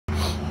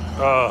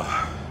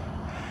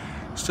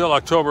Still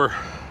October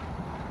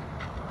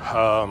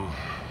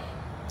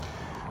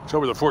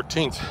the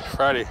 14th,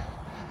 Friday.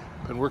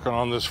 Been working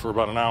on this for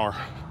about an hour,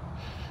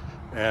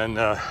 and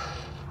I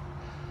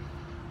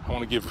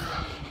want to give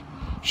a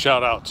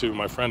shout out to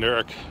my friend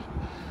Eric,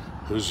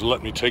 who's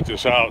let me take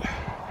this out.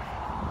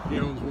 He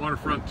owns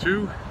Waterfront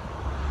 2,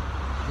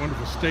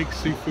 wonderful steaks,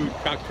 seafood,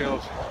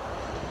 cocktails,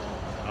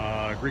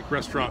 Greek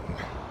restaurant in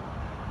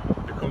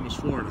Nokomis,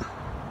 Florida.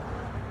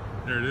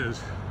 There it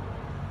is.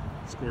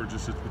 It's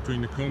gorgeous. It's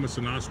between Nokomis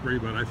and Osprey,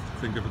 but I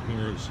think of it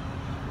more as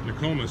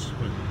Nokomis.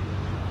 But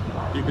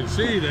you can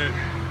see that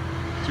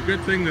it's a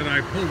good thing that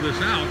I pulled this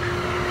out,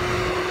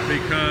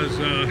 because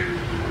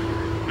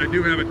I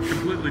do have it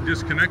completely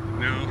disconnected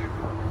now,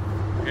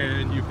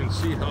 and you can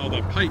see how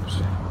the pipes,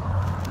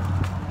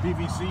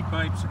 PVC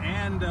pipes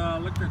and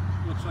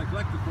looks like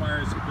electric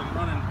wires have been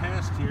running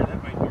past here.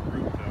 That might be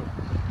root though.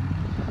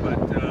 But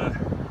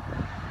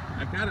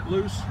I got it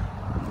loose.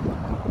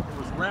 It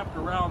was wrapped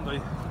around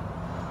the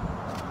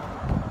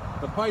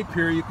pipe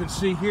here. You can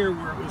see here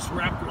where it was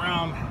wrapped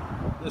around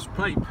this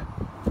pipe.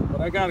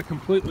 But I got it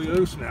completely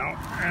loose now,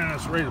 and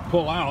it's ready to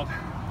pull out,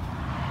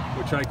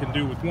 which I can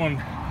do with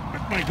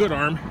my good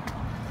arm.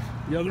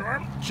 The other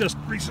arm just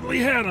recently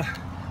had a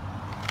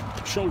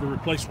shoulder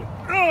replacement.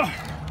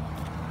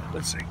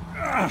 Let's see.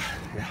 Yeah.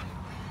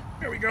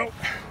 There we go.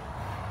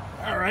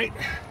 All right.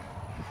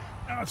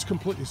 Now it's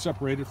completely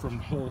separated from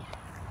the hole.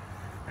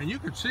 And you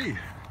can see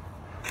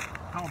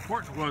how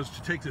important it was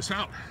to take this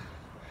out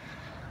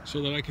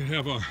so that I could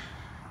have a,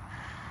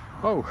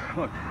 so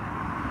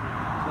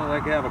that I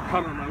could have a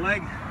cut on my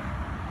leg.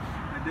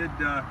 I did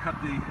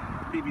cut the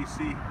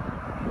PVC.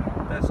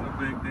 That's no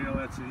big deal.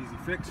 That's an easy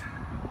fix.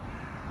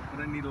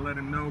 But I need to let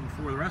him know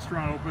before the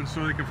restaurant opens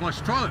so they can flush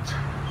the toilets.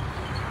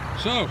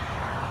 So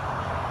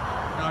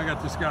now I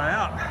got this guy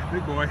out,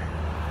 big boy.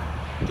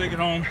 Take it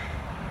home,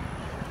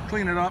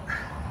 clean it up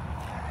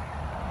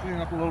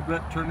a little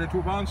bit, turn it into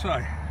a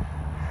bonsai.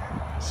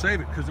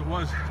 Save it, because it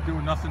was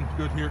doing nothing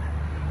good here.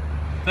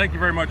 Thank you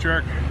very much,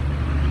 Eric.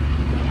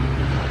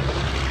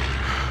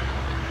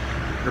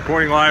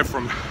 Reporting live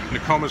from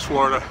Nokomis,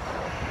 Florida.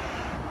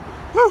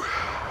 Woo!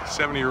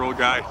 70-year-old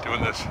guy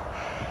doing this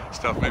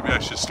stuff. Maybe I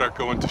should start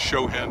going to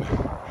show hen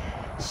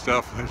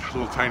stuff.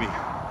 Little tiny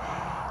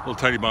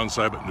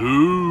bonsai, but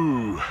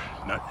no,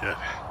 not yet.